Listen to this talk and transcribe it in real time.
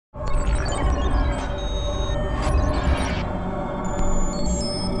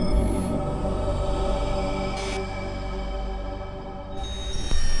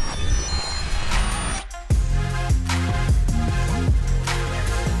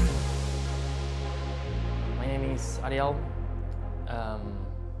is Ariel.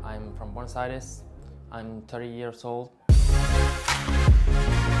 I'm from Buenos Aires. I'm 30 years old.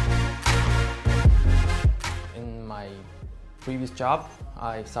 In my previous job,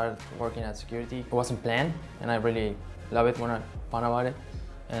 I started working at security. It wasn't planned, and I really love it when I found about it,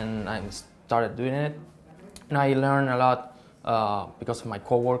 and I started doing it. And I learned a lot because of my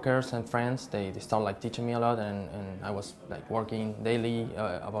co-workers and friends. They started like teaching me a lot, and I was like working daily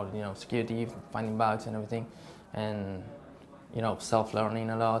about security, finding bugs and everything, and self-learning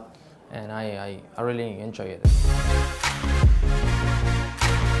a lot, and I really enjoy it.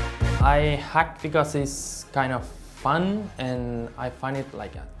 I hack because it's kind of fun, and I find it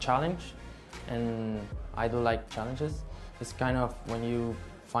like a challenge, and I do like challenges. It's kind of when you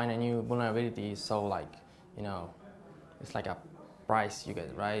find a new vulnerability, so like it's like a prize you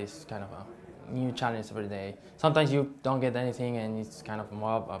get, right? It's kind of a new challenge every day. Sometimes you don't get anything and it's kind of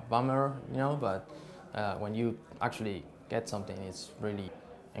more of a bummer, but when you actually get something, it's really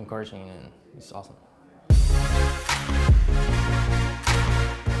encouraging and it's awesome.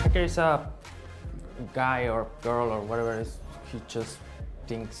 Hacker is a guy or girl or whatever it is, he just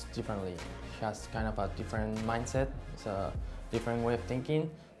thinks differently. He has kind of a different mindset, it's a different way of thinking,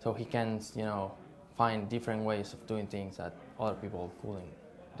 so he can, find different ways of doing things that other people couldn't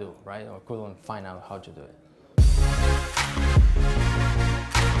do, right? Or couldn't find out how to do it.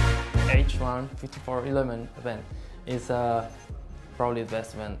 H1 5411 event is probably the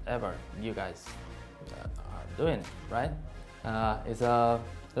best event ever you guys are doing, right? It's a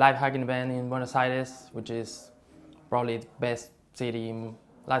live hacking event in Buenos Aires, which is probably the best city in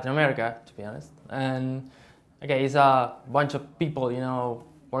Latin America, to be honest. And okay, it's a bunch of people,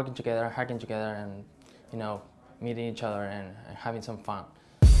 working together, hacking together, and meeting each other and having some fun.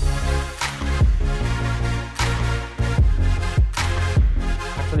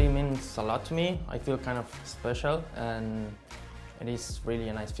 Actually means a lot to me. I feel kind of special, and it is really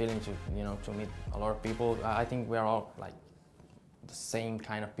a nice feeling to to meet a lot of people. I think we are all like the same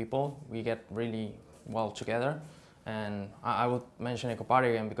kind of people. We get really well together, and I would mention Eco Party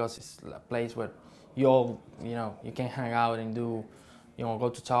again because it's a place where you all you can hang out and do go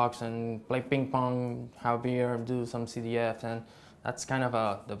to talks and play ping pong, have beer, do some CDF, and that's kind of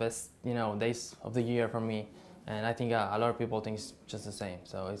the best days of the year for me. And I think a lot of people think it's just the same.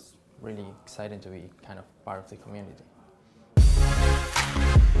 So it's really exciting to be kind of part of the community.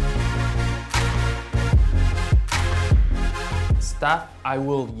 Stuff I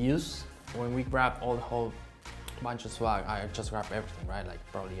will use when we grab all the whole bunch of swag. I just grab everything, right? Like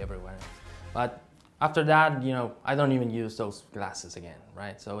probably everywhere. But after that, I don't even use those glasses again,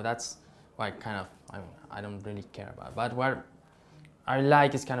 right? So that's why I don't really care about. But what I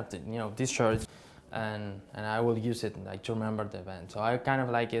like is kind of this shirt, and I will use it like to remember the event. So I kind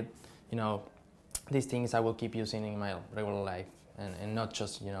of like it, these things I will keep using in my regular life, and not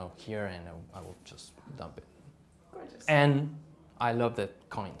just here, and I will just dump it. Gorgeous. And I love the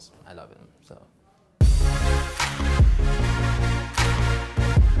coins. I love them. So.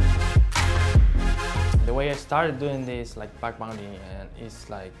 The way I started doing this, like bug bounty, and it's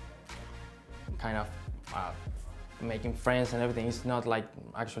like kind of making friends and everything. It's not like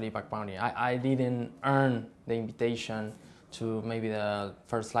actually bug bounty. I didn't earn the invitation to maybe the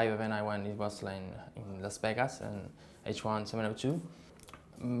first live event I went. It was like in Las Vegas and H1 702.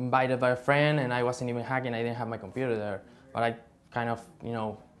 Invited by a friend, and I wasn't even hacking. I didn't have my computer there, but I kind of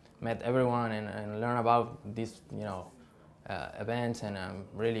met everyone and learned about these events, and I'm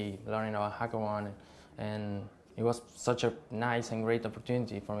really learning about HackerOne. And it was such a nice and great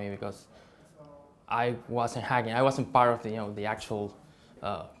opportunity for me because I wasn't hacking. I wasn't part of the actual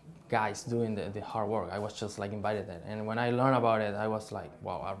guys doing the hard work. I was just like invited there. And when I learned about it, I was like,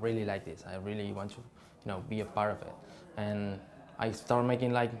 wow, I really like this. I really want to be a part of it. And I started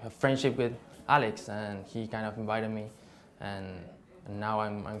making like a friendship with Alex, and he kind of invited me. And now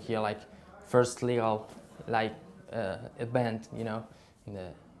I'm here like first legal like event, in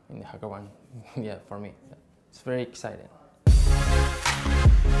the HackerOne. Yeah, for me, it's very exciting.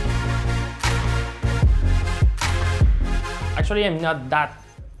 Actually, I'm not that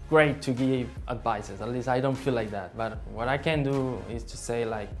great to give advices. At least I don't feel like that. But what I can do is to say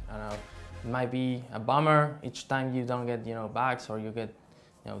like, I don't know, it might be a bummer each time you don't get bugs, or you get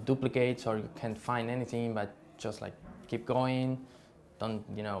duplicates, or you can't find anything. But just like keep going, don't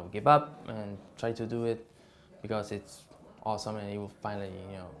give up, and try to do it because it's awesome, and it will finally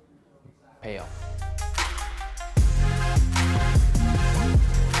pay off.